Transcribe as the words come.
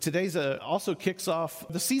Today's also kicks off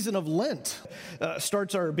the season of Lent,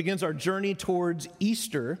 begins our journey towards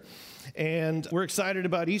Easter, and we're excited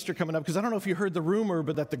about Easter coming up because I don't know if you heard the rumor,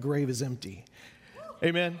 but that the grave is empty.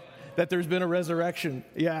 Amen. That there's been a resurrection.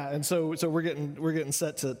 Yeah, and so we're getting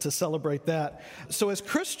set to celebrate that. So as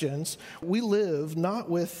Christians, we live not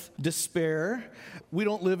with despair. We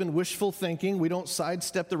don't live in wishful thinking. We don't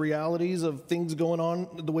sidestep the realities of things going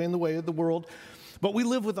on the way of the world. But we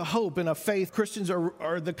live with a hope and a faith. Christians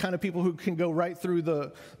are the kind of people who can go right through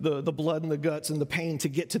the blood and the guts and the pain to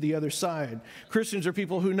get to the other side. Christians are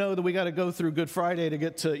people who know that we got to go through Good Friday to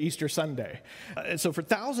get to Easter Sunday. And so for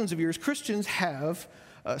thousands of years, Christians have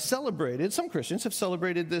some Christians have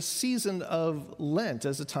celebrated this season of Lent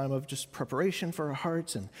as a time of just preparation for our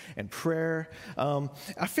hearts and prayer.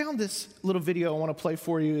 I found this little video I want to play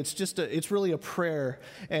for you. It's really a prayer,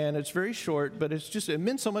 and it's very short, but it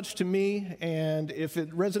meant so much to me, and if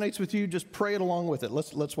it resonates with you, just pray it along with it.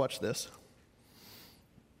 Let's watch this.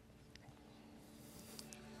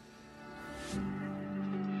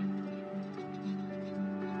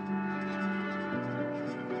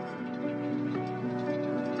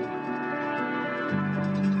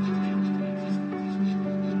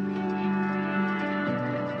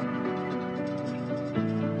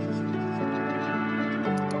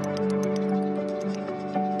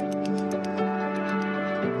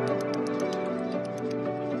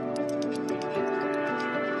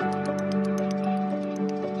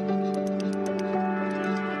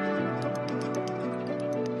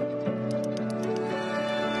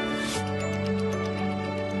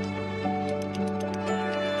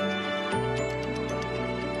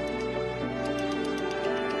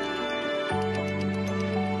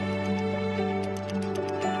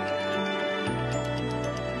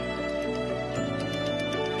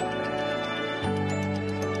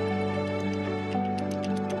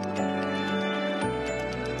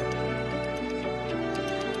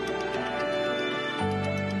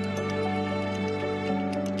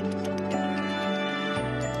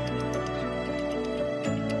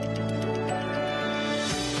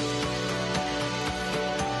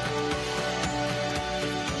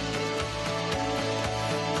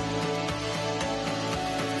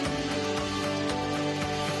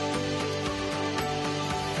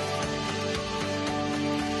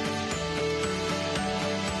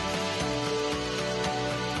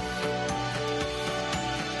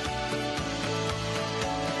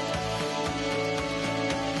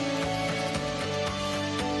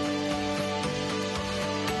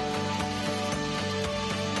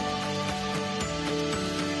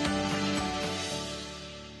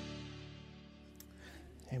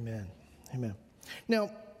 Amen. Now,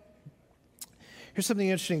 here's something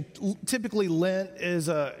interesting. Typically, Lent is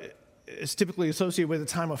typically associated with a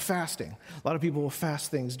time of fasting. A lot of people will fast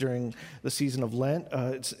things during the season of Lent.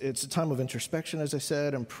 It's a time of introspection, as I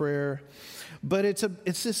said, and prayer. But it's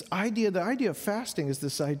this idea. The idea of fasting is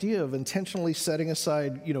this idea of intentionally setting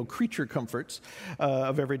aside, creature comforts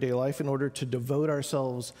of everyday life in order to devote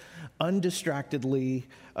ourselves undistractedly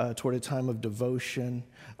toward a time of devotion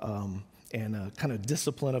and a kind of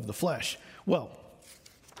discipline of the flesh. Well,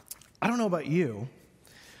 I don't know about you,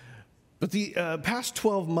 but the past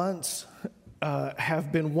 12 months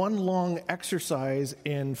have been one long exercise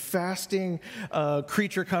in fasting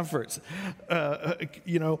creature comforts.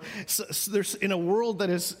 There's in a world that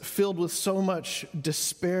is filled with so much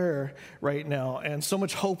despair right now and so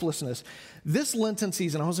much hopelessness. This Lenten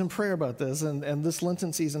season, I was in prayer about this, and this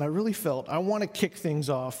Lenten season, I really felt I want to kick things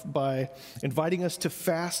off by inviting us to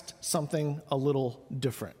fast something a little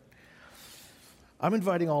different. I'm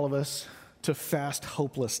inviting all of us to fast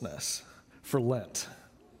hopelessness for Lent.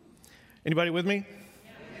 Anybody with me?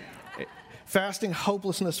 Yeah. Fasting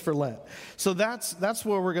hopelessness for Lent. So that's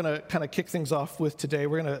where we're going to kind of kick things off with today.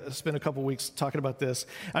 We're going to spend a couple weeks talking about this.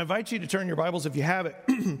 I invite you to turn your Bibles, if you have it,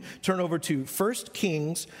 turn over to 1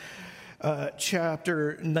 Kings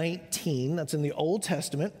chapter 19. That's in the Old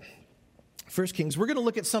Testament. 1 Kings. We're going to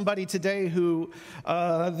look at somebody today who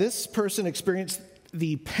this person experienced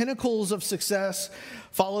the pinnacles of success,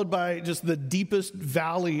 followed by just the deepest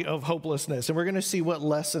valley of hopelessness. And we're going to see what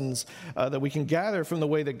lessons that we can gather from the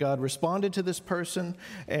way that God responded to this person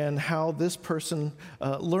and how this person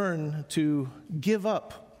learned to give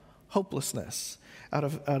up hopelessness out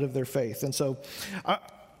of their faith. And so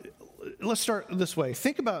let's start this way.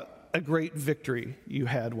 Think about a great victory you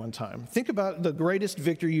had one time. Think about the greatest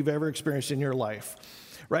victory you've ever experienced in your life.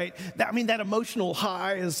 Right? That emotional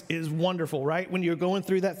high is wonderful, right? When you're going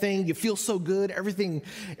through that thing, you feel so good. Everything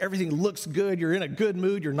looks good. You're in a good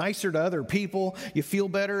mood. You're nicer to other people. You feel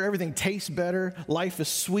better. Everything tastes better. Life is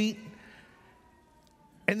sweet.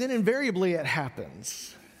 And then invariably it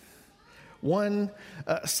happens. One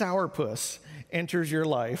sourpuss enters your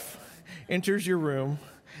life, enters your room,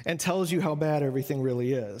 and tells you how bad everything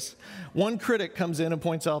really is. One critic comes in and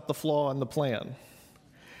points out the flaw in the plan.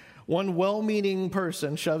 One well-meaning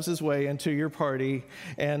person shoves his way into your party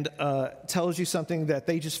and tells you something that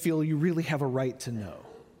they just feel you really have a right to know.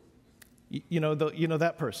 You know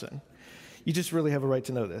that person. You just really have a right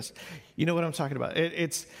to know this. You know what I'm talking about.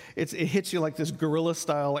 It hits you like this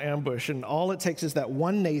guerrilla-style ambush, and all it takes is that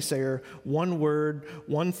one naysayer, one word,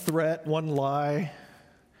 one threat, one lie,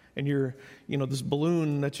 and this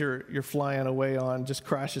balloon that you're flying away on just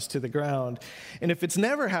crashes to the ground. And if it's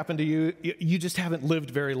never happened to you, you just haven't lived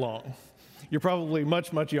very long. You're probably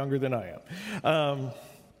much, much younger than I am.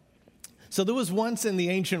 So there was once in the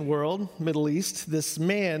ancient world, Middle East, this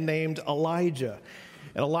man named Elijah.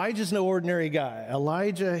 And Elijah's no ordinary guy.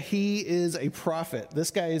 Elijah, he is a prophet.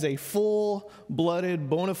 This guy is a full-blooded,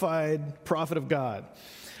 bona fide prophet of God.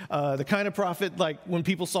 The kind of prophet, like when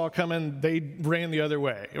people saw coming, they ran the other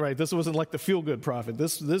way, right? This wasn't like the feel-good prophet.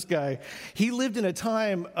 This guy, he lived in a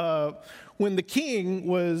time when the king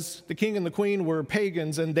and the queen were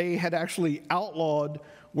pagans, and they had actually outlawed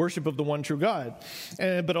worship of the one true God.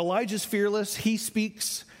 But Elijah's fearless. He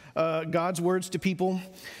speaks God's words to people.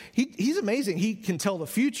 He's amazing. He can tell the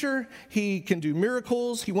future. He can do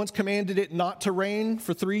miracles. He once commanded it not to rain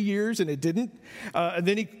for 3 years, and it didn't. And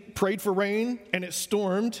then he prayed for rain, and it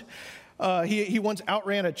stormed. He once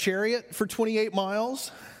outran a chariot for 28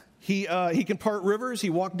 miles. He can part rivers. He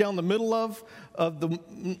walked down the middle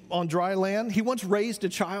on dry land. He once raised a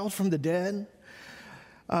child from the dead.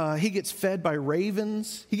 He gets fed by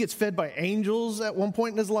ravens. He gets fed by angels at one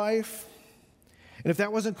point in his life. And if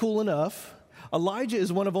that wasn't cool enough, Elijah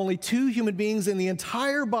is one of only 2 human beings in the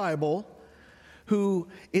entire Bible who,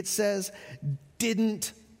 it says,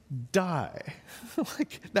 didn't die.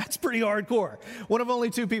 Like, that's pretty hardcore. One of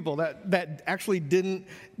only 2 people that actually didn't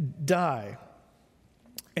die.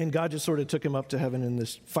 And God just sort of took him up to heaven in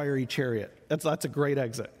this fiery chariot. That's a great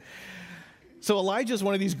exit. So Elijah is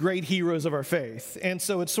one of these great heroes of our faith. And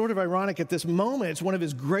so it's sort of ironic at this moment. It's one of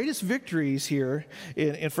his greatest victories here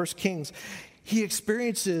in 1 Kings. He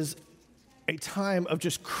experiences a time of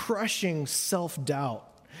just crushing self-doubt.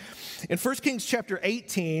 In 1 Kings chapter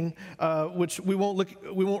 18, which we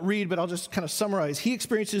won't read, but I'll just kind of summarize, he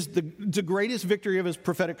experiences the greatest victory of his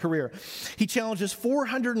prophetic career. He challenges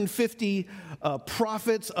 450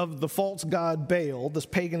 prophets of the false god Baal, this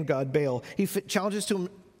pagan god Baal. He challenges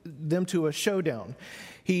them to a showdown.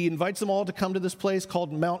 He invites them all to come to this place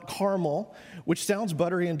called Mount Carmel, which sounds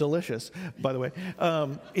buttery and delicious, by the way.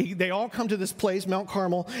 They all come to this place, Mount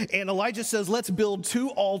Carmel, and Elijah says, let's build 2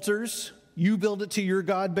 altars. You build it to your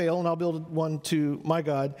god Baal, and I'll build one to my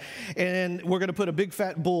God. And we're going to put a big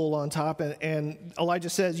fat bull on top. And Elijah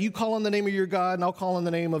says, you call on the name of your God, and I'll call on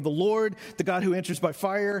the name of the Lord, the God who answers by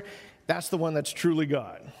fire. That's the one that's truly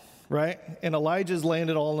God, right? And Elijah's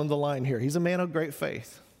landed all on the line here. He's a man of great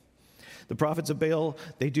faith. The prophets of Baal,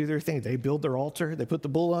 they do their thing. They build their altar. They put the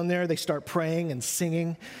bull on there. They start praying and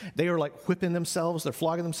singing. They are like whipping themselves. They're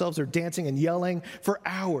flogging themselves. They're dancing and yelling for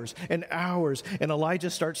hours and hours. And Elijah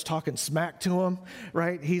starts talking smack to them,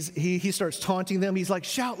 right? He starts taunting them. He's like,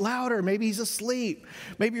 shout louder. Maybe he's asleep.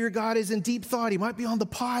 Maybe your God is in deep thought. He might be on the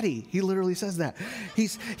potty. He literally says that.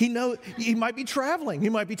 He might be traveling. He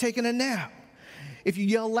might be taking a nap. If you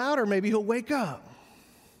yell louder, maybe he'll wake up.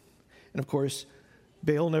 And of course,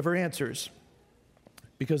 Baal never answers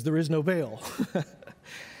because there is no Baal.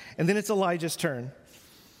 And then it's Elijah's turn.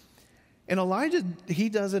 And Elijah, he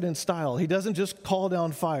does it in style. He doesn't just call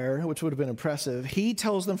down fire, which would have been impressive. He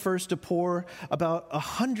tells them first to pour about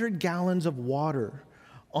 100 gallons of water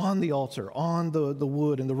on the altar, on the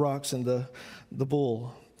wood and the rocks and the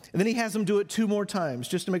bull. And then he has them do it 2 more times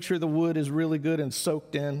just to make sure the wood is really good and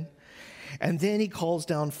soaked in. And then he calls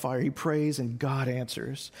down fire. He prays, and God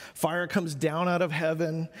answers. Fire comes down out of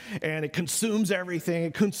heaven, and it consumes everything.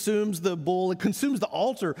 It consumes the bull. It consumes the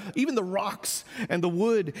altar, even the rocks and the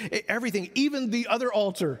wood, everything, even the other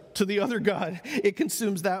altar to the other god. It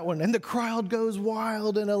consumes that one. And the crowd goes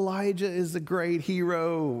wild, and Elijah is the great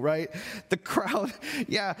hero, right? The crowd,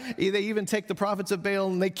 yeah, they even take the prophets of Baal,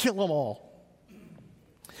 and they kill them all.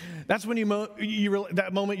 That's when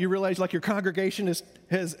that moment you realize, like, your congregation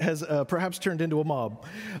has perhaps turned into a mob.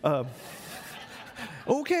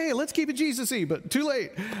 Okay, let's keep it Jesus-y, but too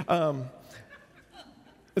late.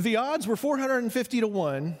 The odds were 450 to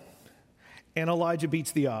 1, and Elijah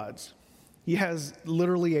beats the odds. He has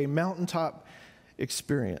literally a mountaintop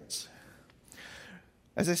experience.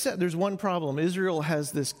 As I said, there's one problem. Israel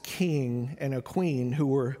has this king and a queen who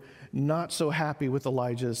were not so happy with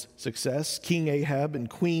Elijah's success, King Ahab and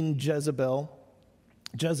Queen Jezebel.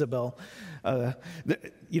 Jezebel,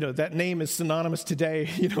 that name is synonymous today,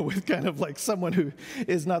 with kind of like someone who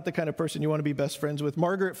is not the kind of person you want to be best friends with.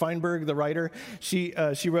 Margaret Feinberg, the writer, she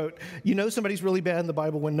wrote, somebody's really bad in the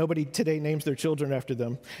Bible when nobody today names their children after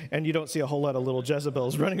them, and you don't see a whole lot of little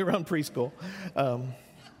Jezebels running around preschool.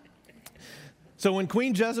 So when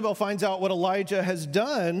Queen Jezebel finds out what Elijah has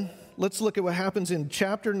done, let's look at what happens in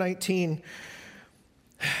chapter 19.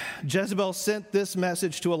 Jezebel sent this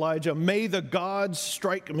message to Elijah: "May the gods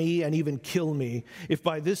strike me and even kill me, if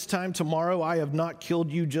by this time tomorrow I have not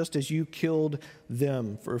killed you just as you killed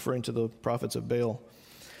them," referring to the prophets of Baal.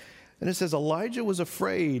 And it says, Elijah was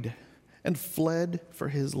afraid and fled for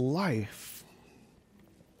his life.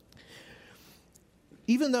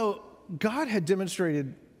 Even though God had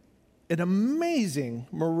demonstrated an amazing,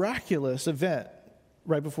 miraculous event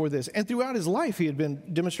right before this, and throughout his life he had been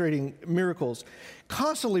demonstrating miracles,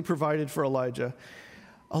 constantly provided for Elijah.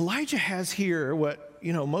 Elijah has here what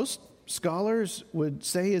most scholars would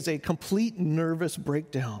say is a complete nervous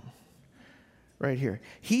breakdown right here.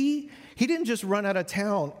 He didn't just run out of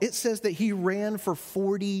town. It says that he ran for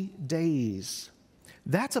 40 days.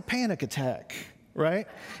 That's a panic attack, right?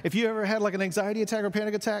 If you ever had like an anxiety attack or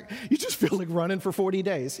panic attack, you just feel like running for 40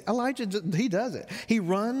 days. Elijah, he does it. He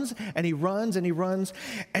runs and he runs and he runs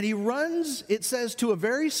and he runs, it says, to a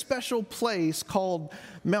very special place called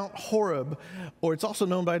Mount Horeb, or it's also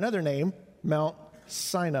known by another name, Mount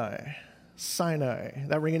Sinai. Sinai.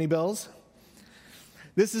 That ring any bells?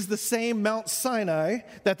 This is the same Mount Sinai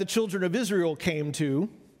that the children of Israel came to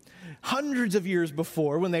hundreds of years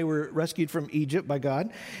before when they were rescued from Egypt by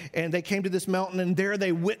God. And they came to this mountain, and there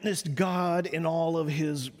they witnessed God in all of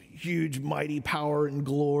his huge, mighty power and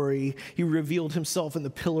glory. He revealed himself in the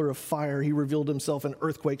pillar of fire. He revealed himself in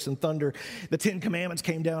earthquakes and thunder. The 10 Commandments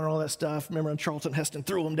came down and all that stuff. Remember when Charlton Heston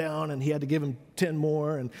threw them down and he had to give him 10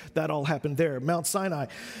 more, and that all happened there, Mount Sinai.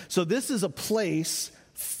 So this is a place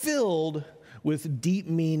filled with deep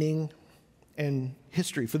meaning and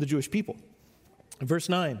history for the Jewish people. Verse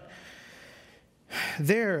 9,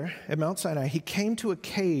 there at Mount Sinai, he came to a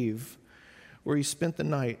cave where he spent the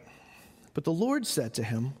night. But the Lord said to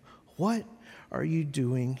him, "What are you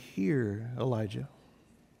doing here, Elijah?"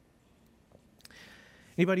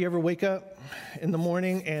 Anybody ever wake up in the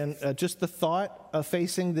morning and just the thought of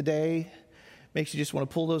facing the day makes you just want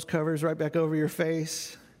to pull those covers right back over your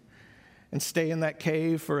face and stay in that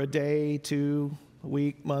cave for a day, 2, a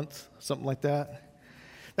week, month, something like that?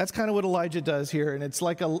 That's kind of what Elijah does here. And it's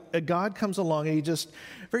like a God comes along and he just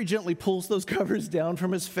very gently pulls those covers down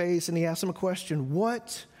from his face and he asks him a question.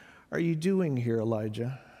 What are you doing here,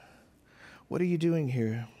 Elijah? What are you doing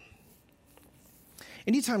here?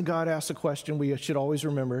 Anytime God asks a question, we should always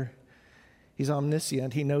remember he's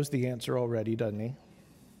omniscient. He knows the answer already, doesn't he?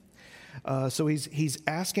 So he's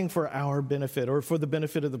asking for our benefit or for the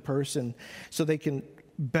benefit of the person so they can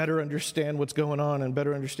better understand what's going on and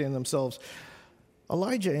better understand themselves.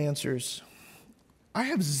 Elijah answers, "I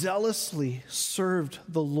have zealously served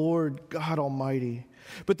the Lord God Almighty,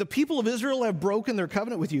 but the people of Israel have broken their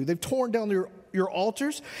covenant with you. They've torn down your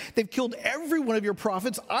altars. They've killed every one of your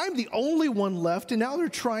prophets. I'm the only one left, and now they're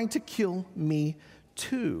trying to kill me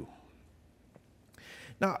too."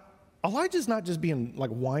 Now, Elijah's not just being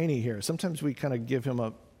like whiny here. Sometimes we kind of give him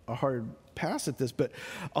a hard pass at this, but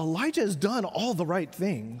Elijah has done all the right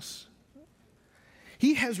things.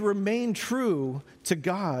 He has remained true to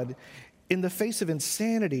God in the face of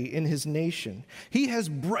insanity in his nation. He has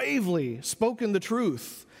bravely spoken the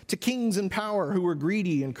truth to kings in power who were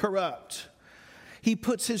greedy and corrupt. He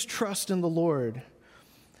puts his trust in the Lord.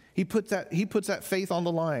 He puts that faith on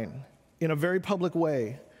the line in a very public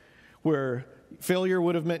way where failure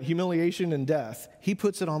would have meant humiliation and death. He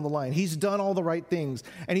puts it on the line. He's done all the right things,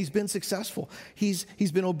 and he's been successful. He's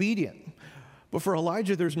been obedient. But for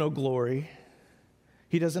Elijah, there's no glory.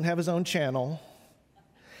 He doesn't have his own channel.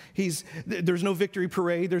 There's no victory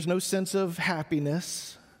parade. There's no sense of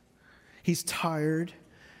happiness. He's tired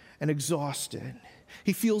and exhausted.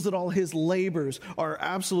 He feels that all his labors are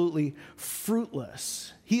absolutely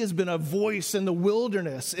fruitless. He has been a voice in the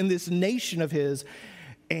wilderness in this nation of his,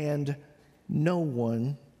 and no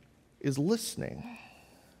one is listening.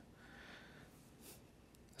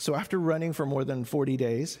 So after running for more than 40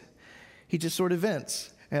 days, he just sort of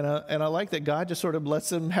vents. And I like that God just sort of lets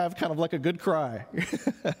him have kind of like a good cry.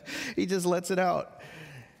 He just lets it out.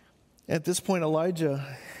 At this point,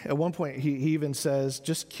 Elijah, at one point, he even says,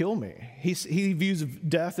 "Just kill me." He views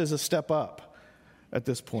death as a step up at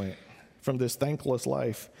this point from this thankless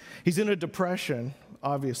life. He's in a depression,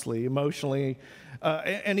 obviously, emotionally,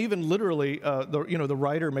 and even literally. The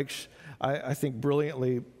writer makes, I think,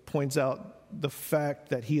 brilliantly points out the fact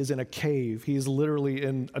that he is in a cave. He is literally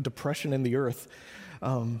in a depression in the earth.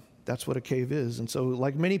 That's what a cave is. And so,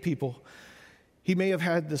 like many people, he may have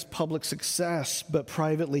had this public success, but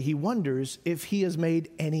privately he wonders if he has made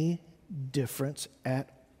any difference at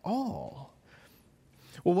all.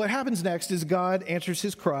 Well, what happens next is God answers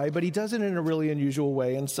his cry, but he does it in a really unusual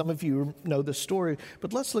way. And some of you know the story,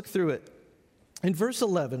 but let's look through it. In verse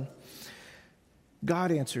 11,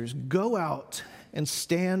 God answers, "Go out and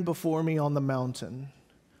stand before me on the mountain,"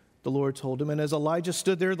 the Lord told him. And as Elijah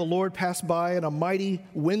stood there, the Lord passed by, and a mighty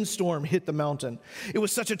windstorm hit the mountain. It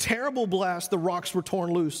was such a terrible blast, the rocks were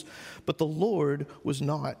torn loose, but the Lord was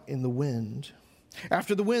not in the wind.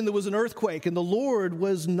 After the wind, there was an earthquake, and the Lord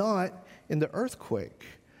was not in the earthquake.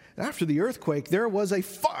 And after the earthquake, there was a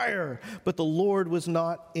fire, but the Lord was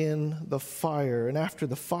not in the fire. And after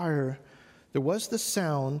the fire, there was the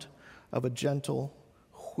sound of a gentle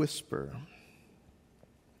whisper.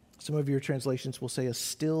 Some of your translations will say a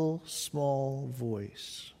still small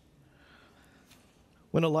voice.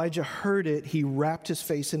 When Elijah heard it, he wrapped his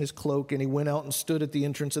face in his cloak and he went out and stood at the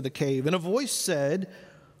entrance of the cave. And a voice said,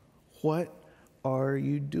 "What are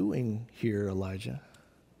you doing here, Elijah?"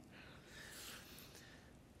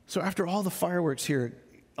 So after all the fireworks here,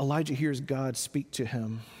 Elijah hears God speak to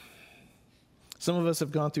him. Some of us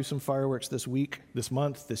have gone through some fireworks this week, this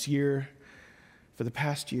month, this year, for the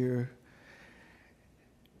past year.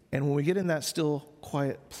 And when we get in that still,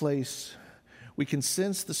 quiet place, we can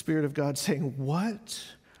sense the Spirit of God saying, "What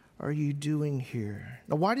are you doing here?"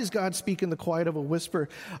 Now, why does God speak in the quiet of a whisper?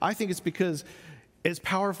 I think it's because as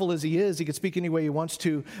powerful as he is, he can speak any way he wants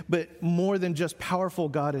to, but more than just powerful,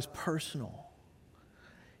 God is personal.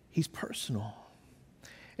 He's personal.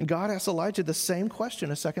 And God asks Elijah the same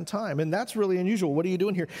question a second time, and that's really unusual. What are you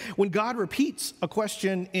doing here? When God repeats a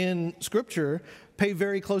question in Scripture, pay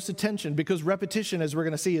very close attention, because repetition, as we're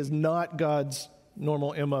going to see, is not God's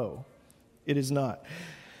normal MO. It is not.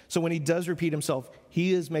 So when he does repeat himself,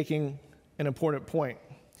 he is making an important point.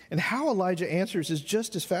 And how Elijah answers is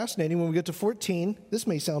just as fascinating. When we get to 14, this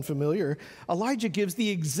may sound familiar. Elijah gives the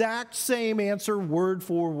exact same answer word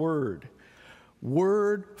for word.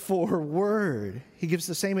 Word for word. He gives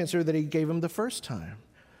the same answer that he gave him the first time.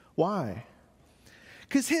 Why?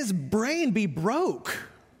 Because his brain be broke.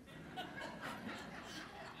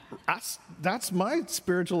 That's my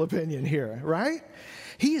spiritual opinion here, right?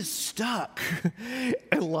 He is stuck.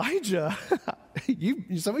 Elijah,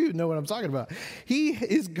 some of you know what I'm talking about. He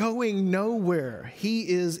is going nowhere. He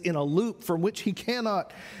is in a loop from which he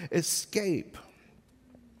cannot escape.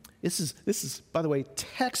 This is, by the way,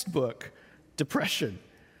 textbook depression,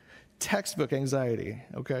 textbook anxiety,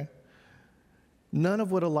 okay? None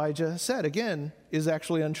of what Elijah said, again, is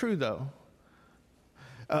actually untrue, though.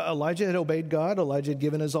 Elijah had obeyed God. Elijah had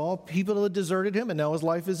given his all. People had deserted him, and now his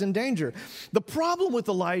life is in danger. The problem with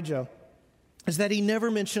Elijah is that he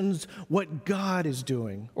never mentions what God is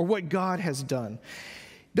doing or what God has done.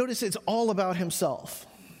 Notice it's all about himself,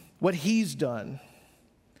 what he's done,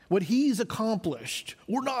 what he's accomplished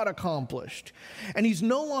or not accomplished. And he's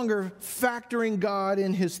no longer factoring God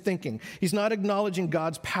in his thinking. He's not acknowledging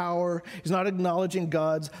God's power. He's not acknowledging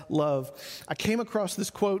God's love. I came across this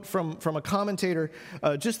quote from a commentator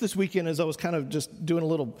just this weekend as I was kind of just doing a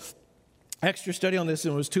little extra study on this,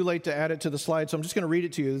 and it was too late to add it to the slide, so I'm just going to read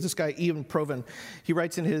it to you. This guy, Ian Provan, he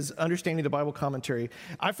writes in his Understanding the Bible commentary,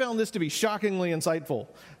 "I found this to be shockingly insightful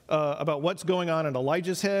about what's going on in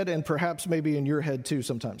Elijah's head and perhaps maybe in your head too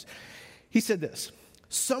sometimes." He said this: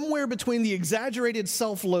 "Somewhere between the exaggerated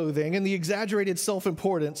self-loathing and the exaggerated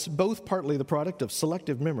self-importance, both partly the product of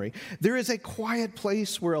selective memory, there is a quiet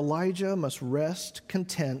place where Elijah must rest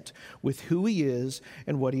content with who he is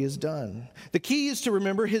and what he has done. The key is to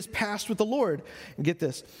remember his past with the Lord." And get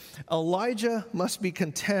this, Elijah must be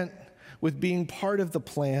content with being part of the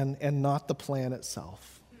plan and not the plan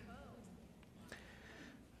itself.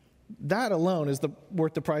 That alone is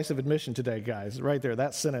worth the price of admission today, guys, right there,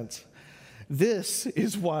 that sentence. This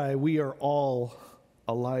is why we are all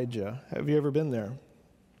Elijah. Have you ever been there?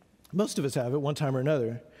 Most of us have at one time or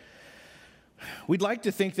another. We'd like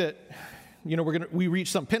to think that, we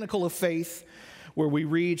reach some pinnacle of faith where we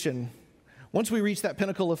reach, and once we reach that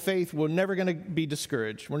pinnacle of faith, we're never going to be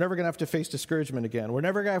discouraged. We're never going to have to face discouragement again. We're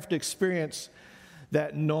never going to have to experience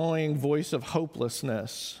that gnawing voice of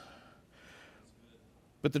hopelessness.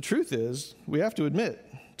 But the truth is, we have to admit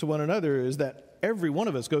to one another is that every one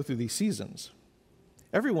of us go through these seasons.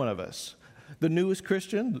 Every one of us. The newest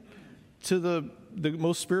Christian to the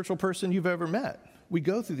most spiritual person you've ever met. We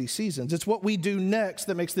go through these seasons. It's what we do next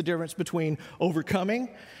that makes the difference between overcoming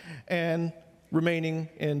and remaining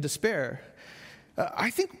in despair. I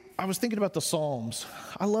think I was thinking about the Psalms.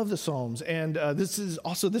 I love the Psalms. And this is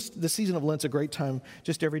also, this season of Lent's a great time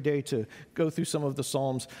just every day to go through some of the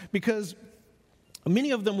Psalms, because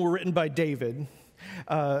many of them were written by David,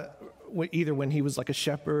 either when he was like a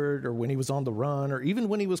shepherd or when he was on the run or even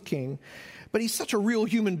when he was king. But he's such a real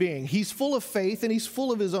human being. He's full of faith and he's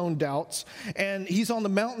full of his own doubts. And he's on the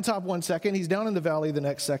mountaintop one second, he's down in the valley the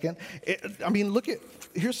next second.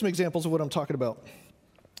 Here's some examples of what I'm talking about.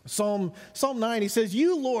 Psalm 9, he says,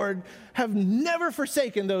 "You, Lord, have never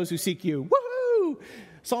forsaken those who seek you." Woohoo!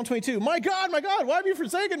 Psalm 22, my God, why have you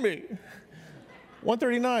forsaken me?"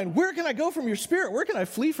 139, "Where can I go from your spirit? Where can I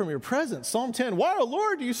flee from your presence?" Psalm 10, "Why, O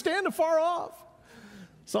Lord, do you stand afar off?"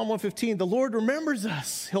 Psalm 115, "The Lord remembers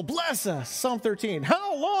us. He'll bless us." Psalm 13,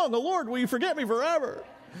 "How long, O Lord, will you forget me forever?"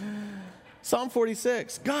 Psalm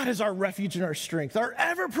 46, "God is our refuge and our strength, our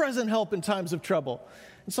ever-present help in times of trouble."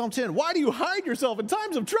 And Psalm 10, "Why do you hide yourself in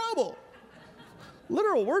times of trouble?"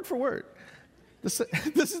 Literal, word for word. This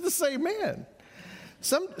is the same man.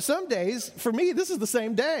 Some days, for me, this is the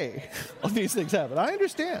same day. All these things happen. I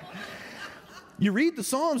understand. You read the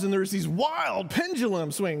Psalms and there's these wild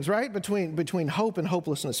pendulum swings, right? Between hope and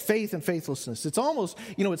hopelessness, faith and faithlessness. It's almost,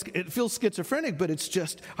 it feels schizophrenic, but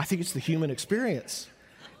I think it's the human experience.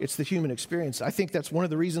 It's the human experience. I think that's one of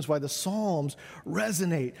the reasons why the Psalms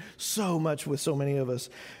resonate so much with so many of us,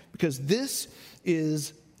 because this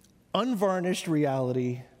is unvarnished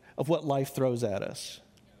reality of what life throws at us,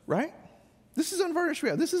 right? This is unvarnished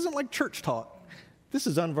reality. This isn't like church talk. This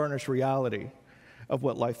is unvarnished reality of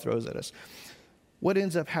what life throws at us. What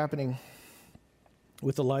ends up happening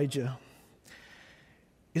with Elijah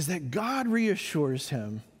is that God reassures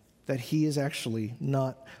him that he is actually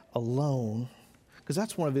not alone. Because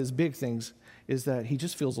that's one of his big things, is that he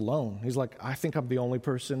just feels alone. He's like, I think I'm the only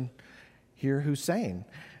person here who's sane.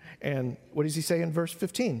 And what does he say in verse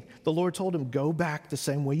 15? The Lord told him, "Go back the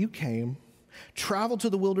same way you came. Travel to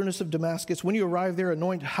the wilderness of Damascus. When you arrive there,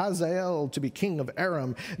 anoint Hazael to be king of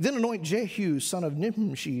Aram. Then anoint Jehu, son of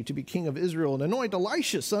Nimshi, to be king of Israel. And anoint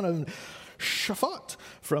Elisha, son of Shaphat,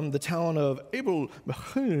 from the town of Abel,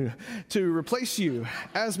 to replace you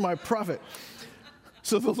as my prophet."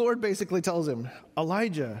 So the Lord basically tells him,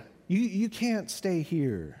 Elijah, you can't stay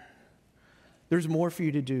here. There's more for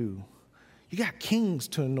you to do. You got kings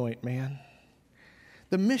to anoint, man.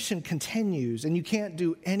 The mission continues, and you can't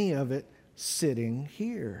do any of it sitting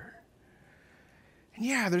here. And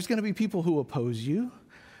yeah, there's going to be people who oppose you.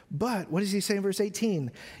 But what does he say in verse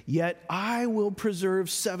 18? "Yet I will preserve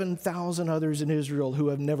 7,000 others in Israel who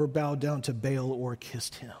have never bowed down to Baal or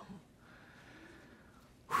kissed him."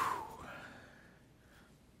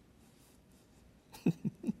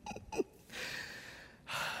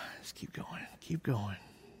 Just keep going.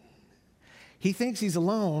 He thinks he's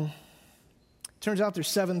alone. Turns out there's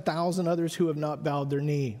 7,000 others who have not bowed their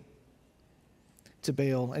knee to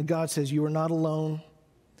Baal. And God says, you are not alone.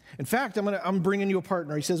 In fact, I'm bringing you a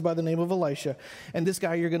partner. He says by the name of Elisha. And this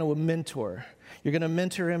guy you're going to mentor. You're going to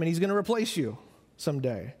mentor him, and he's going to replace you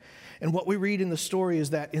someday. And what we read in the story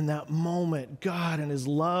is that in that moment, God in his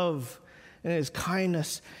love and his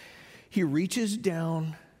kindness, he reaches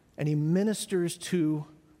down and he ministers to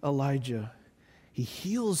Elijah. He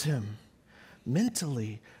heals him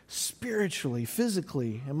mentally, spiritually,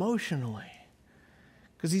 physically, emotionally,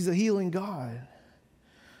 because he's a healing God.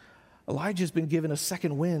 Elijah's been given a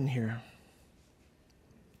second win here.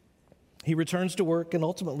 He returns to work and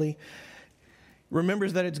ultimately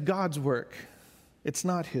remembers that it's God's work. It's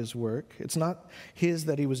not his work. It's not his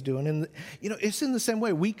that he was doing. And, it's in the same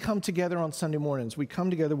way. We come together on Sunday mornings. We come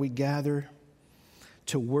together, we gather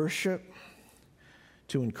to worship,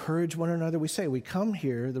 to encourage one another. We say we come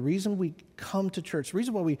here. The reason we come to church, the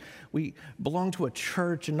reason why we belong to a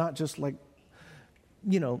church and not just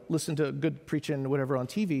listen to good preaching and whatever on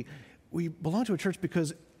TV. We belong to a church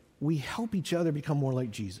because we help each other become more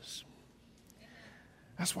like Jesus.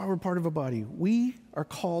 That's why we're part of a body. We are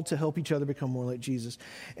called to help each other become more like Jesus.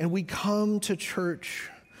 And we come to church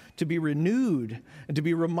to be renewed and to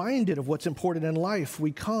be reminded of what's important in life.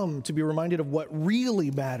 We come to be reminded of what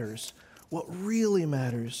really matters. What really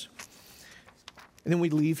matters. And then we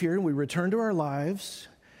leave here and we return to our lives,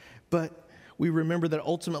 but we remember that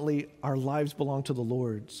ultimately our lives belong to the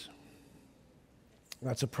Lord's.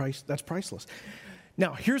 That's priceless.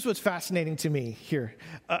 Now, here's what's fascinating to me here.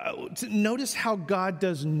 Notice how God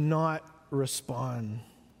does not respond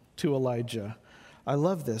to Elijah. I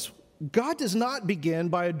love this. God does not begin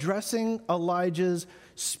by addressing Elijah's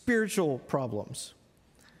spiritual problems.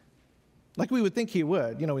 Like we would think he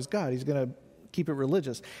would. He's God. He's going to keep it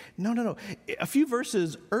religious. No. A few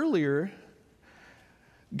verses earlier,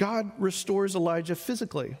 God restores Elijah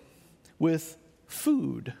physically with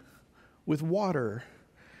food, with water,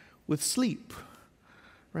 with sleep,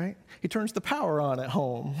 right? He turns the power on at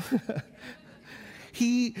home.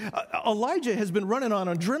 Elijah has been running on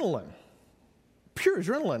adrenaline, pure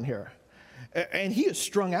adrenaline here. And he is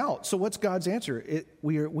strung out. So what's God's answer?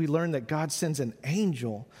 We learn that God sends an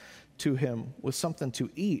angel to him with something to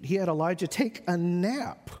eat. He had Elijah take a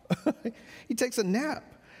nap. He takes a nap.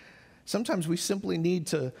 Sometimes we simply need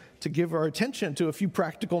to give our attention to a few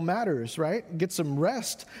practical matters, right? Get some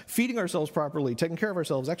rest, feeding ourselves properly, taking care of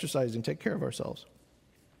ourselves, exercising, take care of ourselves.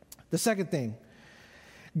 The second thing,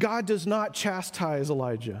 God does not chastise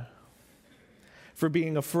Elijah for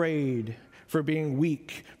being afraid, for being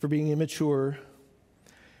weak, for being immature.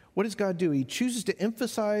 What does God do? He chooses to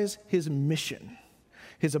emphasize his mission,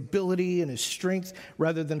 his ability and his strength,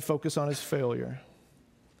 rather than focus on his failure.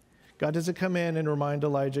 God doesn't come in and remind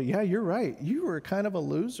Elijah, yeah, you're right, you were kind of a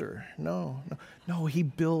loser. No, he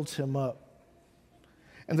builds him up.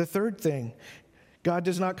 And the third thing, God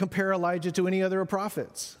does not compare Elijah to any other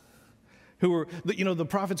prophets who were, the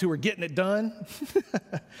prophets who were getting it done.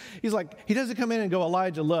 He's like, he doesn't come in and go,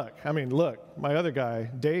 Elijah, look, my other guy,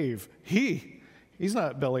 Dave, he's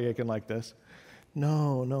not belly aching like this.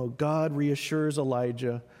 No, God reassures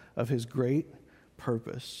Elijah of his great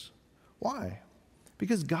purpose. Why?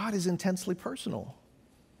 Because God is intensely personal.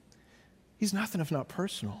 He's nothing if not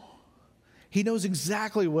personal. He knows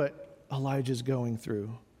exactly what Elijah's going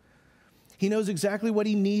through. He knows exactly what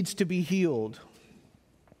he needs to be healed.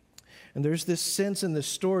 And there's this sense in this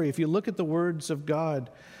story, if you look at the words of God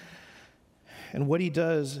and what he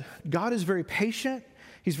does, God is very patient,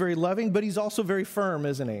 he's very loving, but he's also very firm,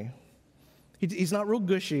 isn't he? He's not real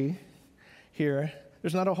gushy here.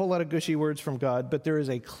 There's not a whole lot of gushy words from God, but there is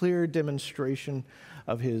a clear demonstration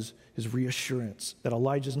of his reassurance that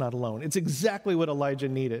Elijah's not alone. It's exactly what Elijah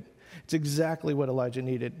needed.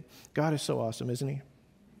 God is so awesome, isn't he?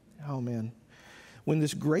 Oh, man. When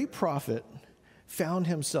this great prophet found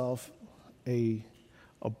himself a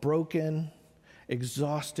broken,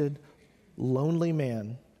 exhausted, lonely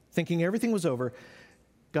man, thinking everything was over,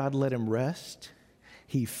 God let him rest.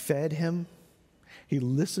 He fed him. He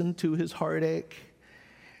listened to his heartache.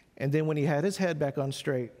 And then when he had his head back on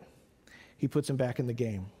straight, he puts him back in the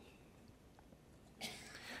game.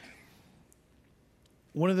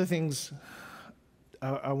 One of the things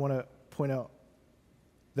I want to point out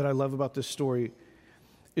that I love about this story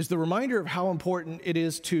is the reminder of how important it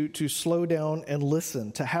is to slow down and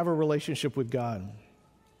listen, to have a relationship with God.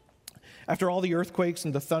 After all the earthquakes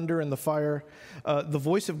and the thunder and the fire, the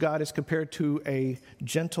voice of God is compared to a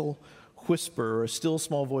gentle whisper or a still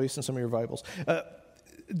small voice in some of your Bibles.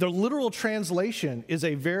 The literal translation is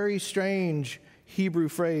a very strange Hebrew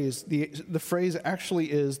phrase. The phrase actually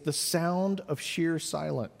is the sound of sheer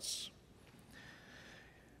silence.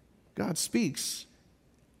 God speaks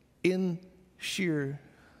in sheer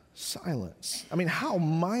silence. I mean, how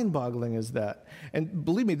mind-boggling is that? And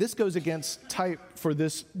believe me, this goes against type for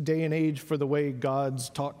this day and age for the way God's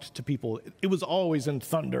talked to people. It was always in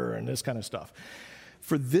thunder and this kind of stuff.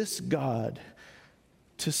 For this God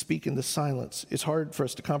to speak in the silence is hard for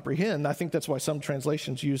us to comprehend. I think that's why some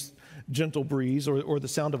translations use gentle breeze or the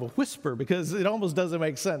sound of a whisper, because it almost doesn't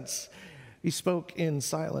make sense. He spoke in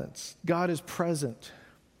silence. God is present.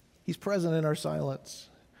 He's present in our silence.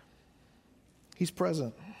 He's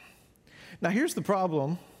present. Now, here's the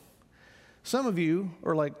problem. Some of you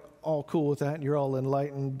are like all cool with that and you're all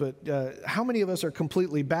enlightened, but how many of us are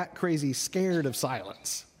completely bat crazy scared of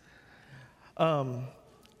silence? I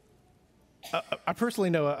personally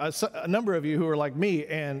know a number of you who are like me,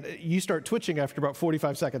 and you start twitching after about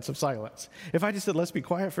 45 seconds of silence. If I just said, let's be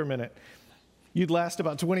quiet for a minute, you'd last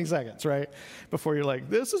about 20 seconds, right? Before you're like,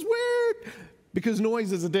 this is weird, because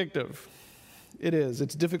noise is addictive. It is.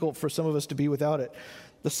 It's difficult for some of us to be without it.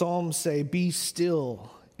 The Psalms say, be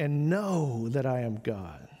still and know that I am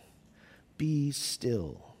God. Be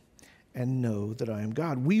still and know that I am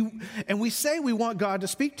God. We say we want God to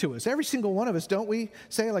speak to us. Every single one of us, don't we?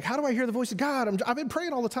 Say, like, how do I hear the voice of God? I've been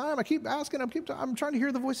praying all the time. I keep asking. I'm trying to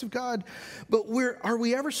hear the voice of God. But are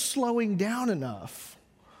we ever slowing down enough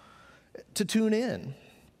to tune in?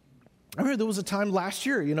 I remember there was a time last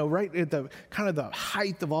year, right at the kind of the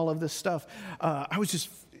height of all of this stuff. I was just,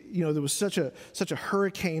 there was such a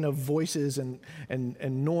hurricane of voices and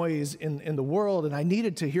noise in the world, and I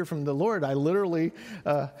needed to hear from the Lord. I literally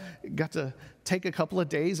got to take a couple of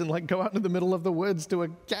days and go out into the middle of the woods to a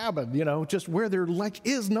cabin, just where there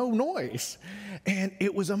is no noise. And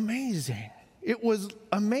it was amazing. It was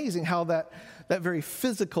amazing how that very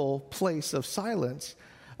physical place of silence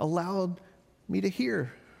allowed me to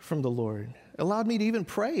hear from the Lord, allowed me to even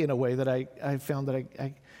pray in a way that I found that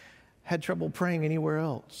I had trouble praying anywhere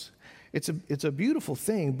else. It's a beautiful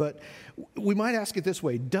thing, but we might ask it this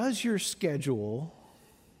way. Does your schedule,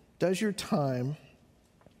 does your time,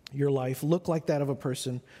 your life look like that of a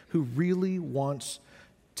person who really wants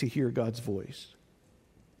to hear God's voice?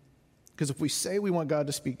 Because if we say we want God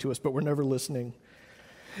to speak to us, but we're never listening,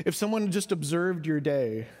 if someone just observed your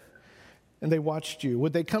day and they watched you,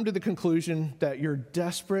 would they come to the conclusion that you're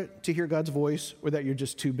desperate to hear God's voice or that you're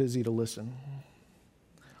just too busy to listen?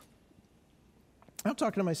 I'm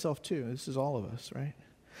talking to myself too. This is all of us, right?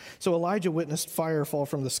 So Elijah witnessed fire fall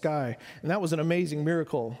from the sky, and that was an amazing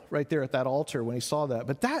miracle right there at that altar when he saw that.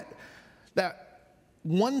 But that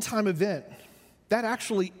one-time event, that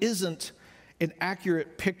actually isn't an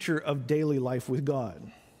accurate picture of daily life with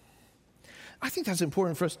God. I think that's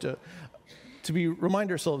important for us to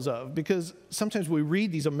remind ourselves of, because sometimes we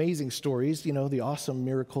read these amazing stories, the awesome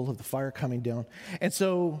miracle of the fire coming down, and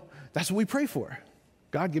so that's what we pray for.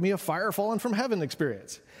 God, give me a fire falling from heaven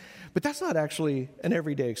experience. But that's not actually an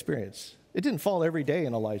everyday experience. It didn't fall every day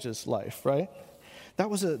in Elijah's life, right? That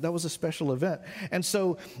was a special event. And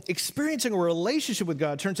so experiencing a relationship with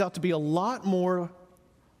God turns out to be a lot more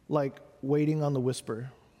like waiting on the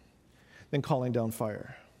whisper than calling down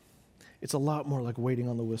fire. It's a lot more like waiting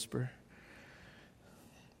on the whisper.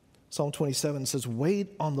 Psalm 27 says, "Wait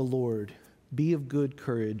on the Lord, be of good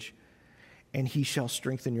courage, and he shall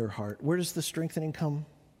strengthen your heart." Where does the strengthening come?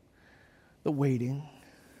 The waiting.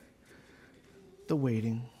 The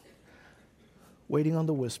waiting. Waiting on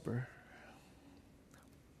the whisper.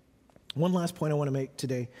 One last point I want to make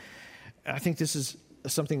today. I think this is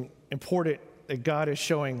something important that God is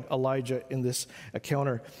showing Elijah in this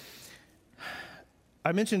encounter.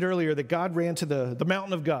 I mentioned earlier that God ran to the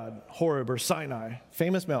mountain of God, Horeb or Sinai,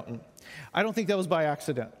 famous mountain. I don't think that was by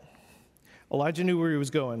accident. Elijah knew where he was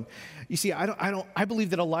going. You see, I believe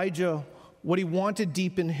that Elijah, what he wanted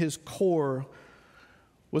deep in his core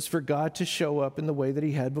was for God to show up in the way that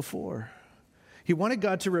he had before. He wanted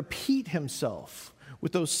God to repeat himself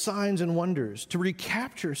with those signs and wonders, to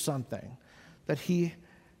recapture something that he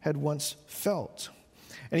had once felt.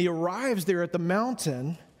 And he arrives there at the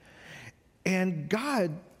mountain, and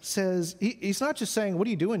God says, he's not just saying, "What are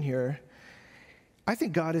you doing here?" I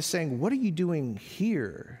think God is saying, "What are you doing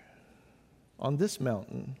here on this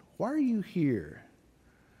mountain? Why are you here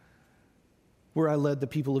where I led the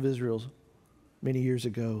people of Israel many years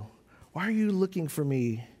ago? Why are you looking for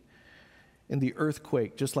me in the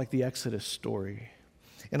earthquake, just like the Exodus story?"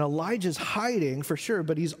 And Elijah's hiding for sure,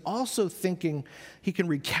 but he's also thinking he can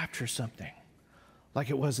recapture something like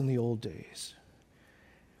it was in the old days.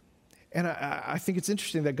 And I think it's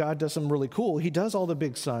interesting that God does something really cool. He does all the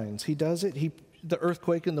big signs. He does it. The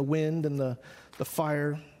earthquake and the wind and the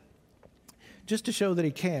fire, just to show that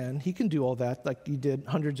he can do all that like he did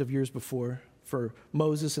hundreds of years before for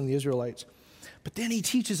Moses and the Israelites. But then he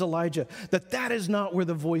teaches Elijah that is not where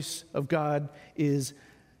the voice of God is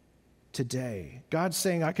today. God's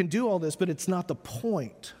saying, "I can do all this, but it's not the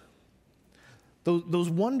point. Those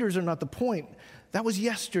wonders are not the point. That was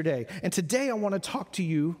yesterday. And today I want to talk to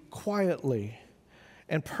you quietly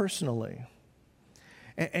and personally."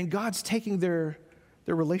 And God's taking their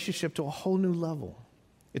relationship to a whole new level.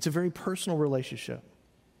 It's a very personal relationship.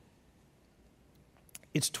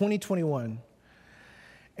 It's 2021,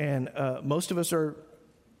 and most of us are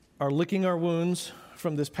licking our wounds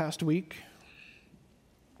from this past week.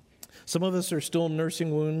 Some of us are still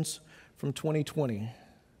nursing wounds from 2020,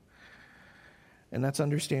 and that's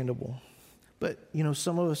understandable. But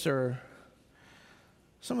some of us are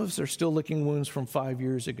still licking wounds from 5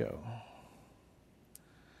 years ago.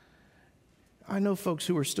 I know folks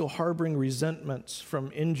who are still harboring resentments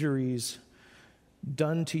from injuries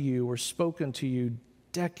done to you or spoken to you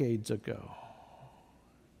decades ago.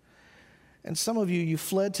 And some of you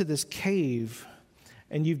fled to this cave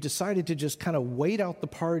and you've decided to just kind of wait out the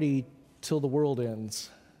party till the world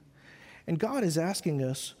ends. And God is asking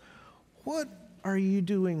us, what are you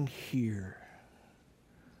doing here?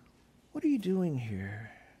 What are you doing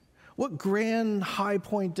here? What grand high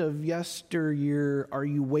point of yesteryear are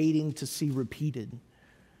you waiting to see repeated?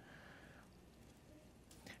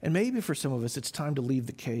 And maybe for some of us, it's time to leave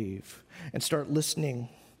the cave and start listening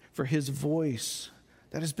for his voice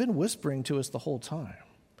that has been whispering to us the whole time.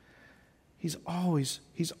 He's always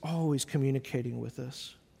communicating with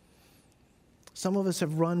us. Some of us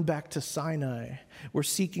have run back to Sinai. We're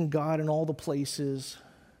seeking God in all the places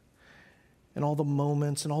and all the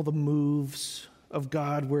moments and all the moves of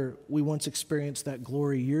God where we once experienced that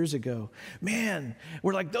glory years ago. Man,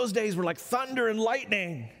 we're like, those days were like thunder and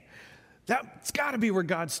lightning. That's got to be where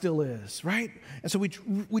God still is, right? And so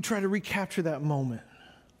we try to recapture that moment.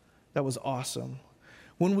 That was awesome.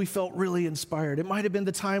 when we felt really inspired. It might have been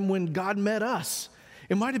the time when God met us.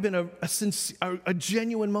 It might have been a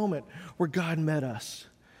genuine moment where God met us.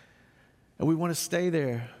 And we want to stay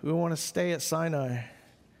there. We want to stay at Sinai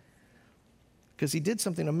because he did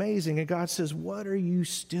something amazing. And God says, what are you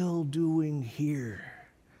still doing here?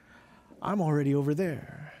 I'm already over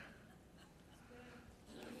there.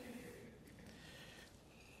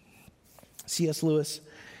 C.S. Lewis,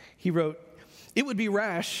 he wrote, "It would be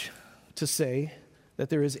rash to say that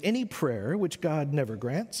there is any prayer which God never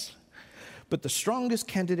grants, but the strongest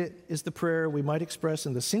candidate is the prayer we might express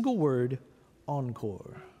in the single word,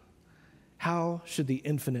 encore. How should the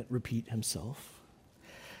infinite repeat himself?"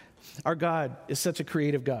 Our God is such a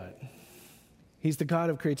creative God. He's the God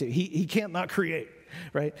of creativity. He can't not create,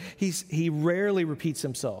 right? He rarely repeats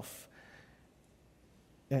himself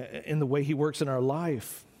in the way he works in our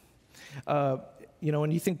life.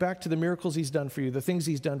 When you think back to the miracles he's done for you, the things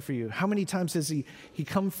he's done for you, how many times has he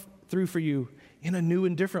come through for you in a new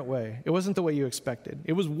and different way? It wasn't the way you expected.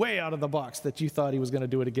 It was way out of the box that you thought he was going to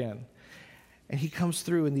do it again. And he comes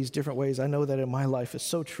through in these different ways. I know that in my life is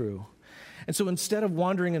so true. And so instead of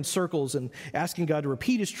wandering in circles and asking God to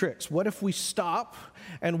repeat his tricks, what if we stop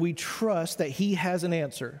and we trust that he has an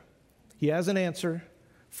answer? He has an answer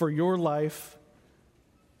for your life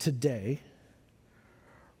today,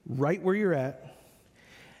 right where you're at,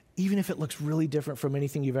 even if it looks really different from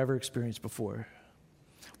anything you've ever experienced before.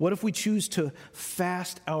 What if we choose to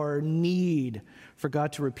fast our need for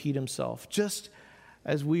God to repeat himself, just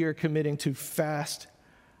as we are committing to fast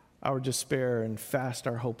our despair and fast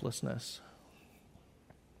our hopelessness?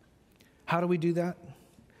 How do we do that?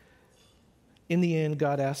 In the end,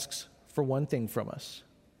 God asks for one thing from us: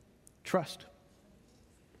 trust.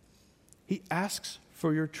 He asks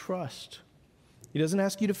for your trust. He doesn't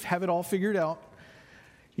ask you to have it all figured out.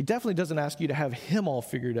 He definitely doesn't ask you to have him all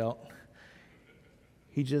figured out.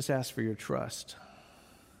 He just asks for your trust.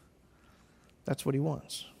 That's what he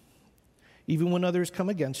wants. Even when others come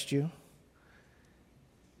against you,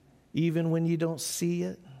 even when you don't see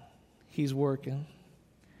it, he's working.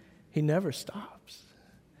 He never stops.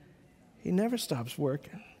 He never stops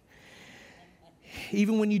working.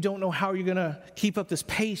 Even when you don't know how you're going to keep up this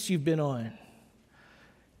pace you've been on,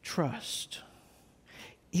 trust.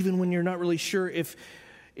 Even when you're not really sure if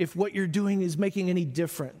what you're doing is making any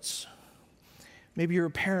difference. Maybe you're a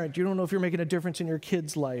parent. You don't know if you're making a difference in your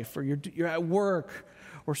kid's life, or you're at work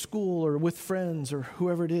or school or with friends or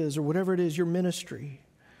whoever it is, or whatever it is, your ministry.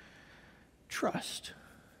 Trust.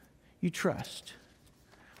 You trust.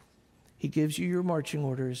 He gives you your marching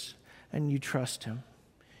orders, and you trust him.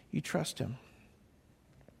 You trust him.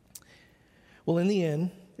 Well, in the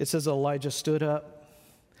end, it says Elijah stood up.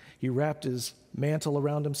 He wrapped his mantle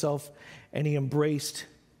around himself, and he embraced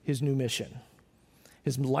his new mission.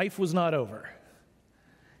 His life was not over.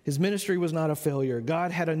 His ministry was not a failure.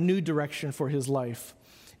 God had a new direction for his life.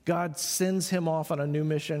 God sends him off on a new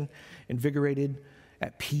mission, invigorated,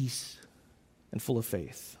 at peace, and full of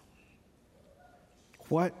faith.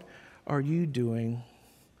 What are you doing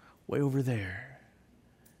way over there?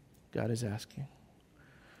 God is asking.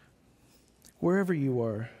 Wherever you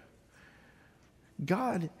are,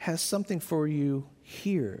 God has something for you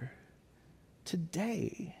here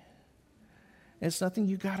today. And it's nothing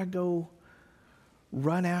you got to go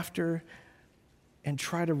run after and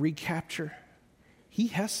try to recapture. He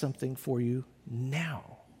has something for you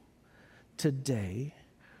now, today,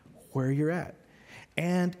 where you're at.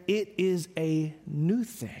 And it is a new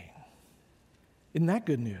thing. Isn't that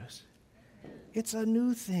good news? It's a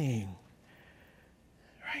new thing,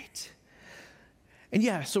 right? And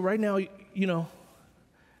yeah, so right now,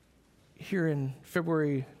 here in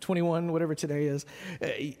February 21, whatever today is,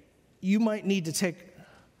 you might need to take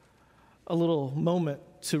a little moment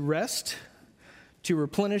to rest, to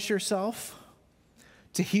replenish yourself,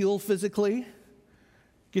 to heal physically,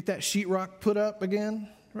 get that sheetrock put up again,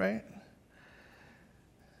 right?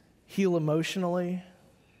 Heal emotionally.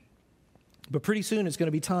 But pretty soon it's going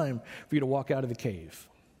to be time for you to walk out of the cave.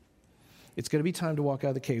 It's going to be time to walk out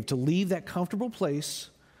of the cave, to leave that comfortable place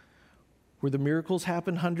where the miracles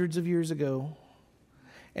happened hundreds of years ago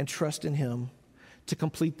and trust in him to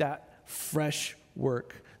complete that fresh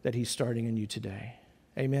work that he's starting in you today.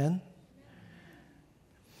 Amen?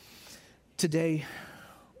 Today,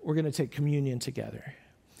 we're going to take communion together.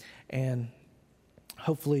 And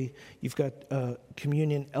hopefully you've got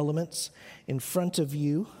communion elements in front of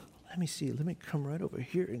you. Let me see. Let me come right over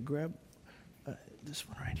here and grab this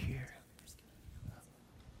one right here.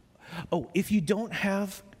 Oh, if you don't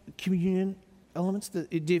have communion elements?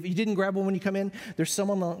 If you didn't grab one when you come in, there's some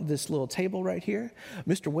on this little table right here.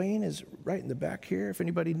 Mr. Wayne is right in the back here. If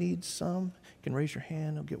anybody needs some, you can raise your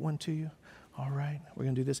hand. I'll get one to you. All right, we're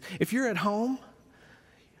going to do this. If you're at home,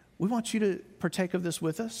 we want you to partake of this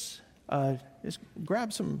with us. Just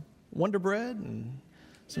grab some Wonder Bread and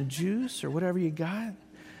some juice or whatever you got.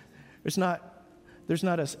 There's not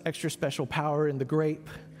an extra special power in the grape.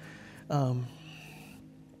 And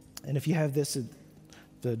if you have this,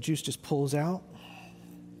 the juice just pulls out.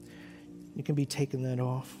 You can be taking that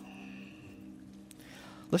off.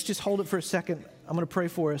 Let's just hold it for a second. I'm going to pray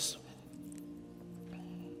for us.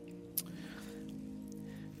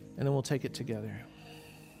 And then we'll take it together.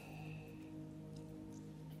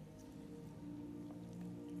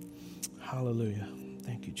 Hallelujah.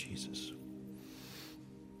 Thank you, Jesus.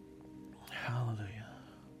 Hallelujah.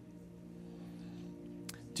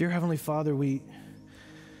 Dear Heavenly Father, we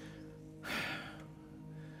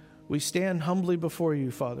stand humbly before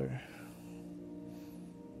you, Father.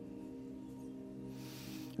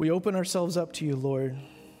 We open ourselves up to you, Lord.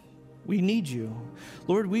 We need you.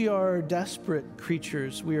 Lord, we are desperate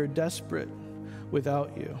creatures. We are desperate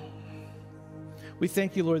without you. We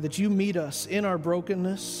thank you, Lord, that you meet us in our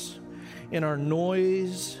brokenness, in our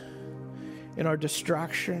noise, in our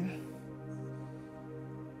distraction,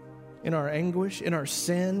 in our anguish, in our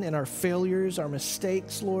sin, in our failures, our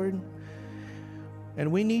mistakes, Lord.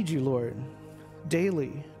 And we need you, Lord,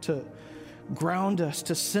 daily to ground us,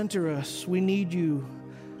 to center us. We need you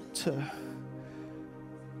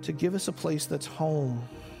to give us a place that's home.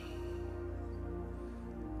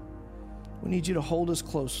 We need you to hold us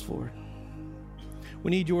close, Lord.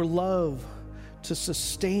 We need your love to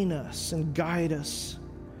sustain us and guide us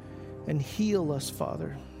and heal us,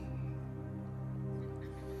 Father.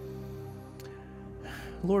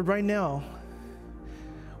 Lord, right now,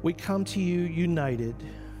 we come to you united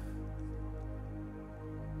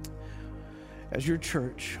as your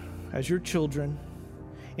church, as your children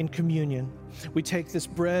in communion. We take this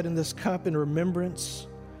bread and this cup in remembrance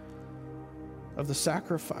of the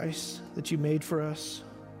sacrifice that you made for us.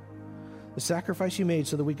 The sacrifice you made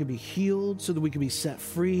so that we could be healed, so that we could be set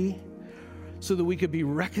free, so that we could be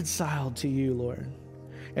reconciled to you, Lord.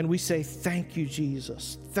 And we say, thank you,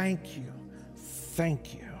 Jesus. Thank you.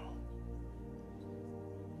 Thank you.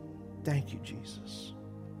 Thank you, Jesus.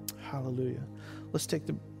 Hallelujah. Let's take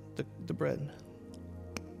the bread.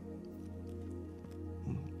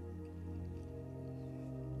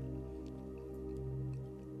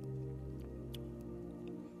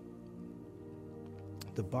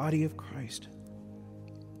 The body of Christ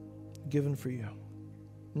given for you.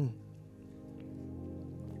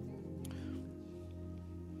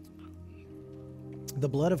 The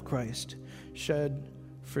blood of Christ shed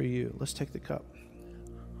for you. Let's take the cup.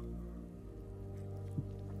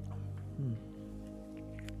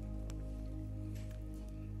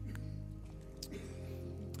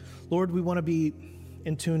 Lord, we want to be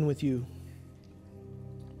in tune with you.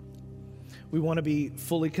 We want to be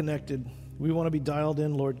fully connected. We want to be dialed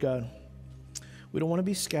in, Lord God. We don't want to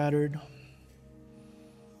be scattered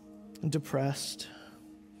and depressed.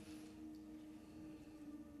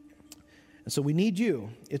 And so we need you.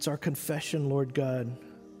 It's our confession, Lord God.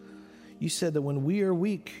 You said that when we are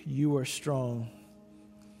weak, you are strong.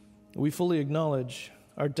 We fully acknowledge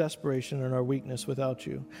our desperation and our weakness without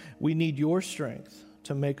you. We need your strength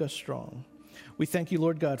to make us strong. We thank you,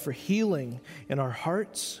 Lord God, for healing in our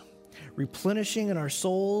hearts, replenishing in our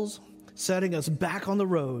souls, setting us back on the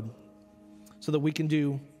road so that we can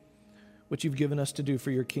do what you've given us to do for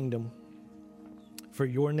your kingdom, for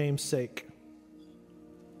your name's sake.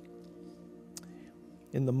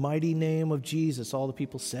 In the mighty name of Jesus, all the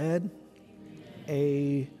people said,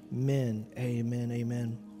 amen, amen,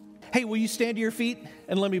 amen. Hey, will you stand to your feet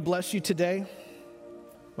and let me bless you today?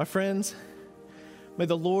 My friends, may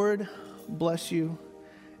the Lord bless you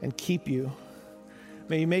and keep you.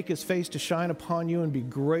 May he make his face to shine upon you and be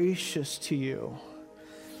gracious to you.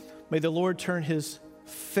 May the Lord turn his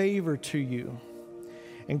favor to you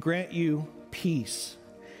and grant you peace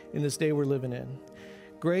in this day we're living in.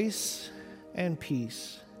 Grace and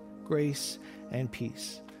peace. Grace and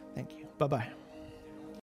peace. Thank you. Bye-bye.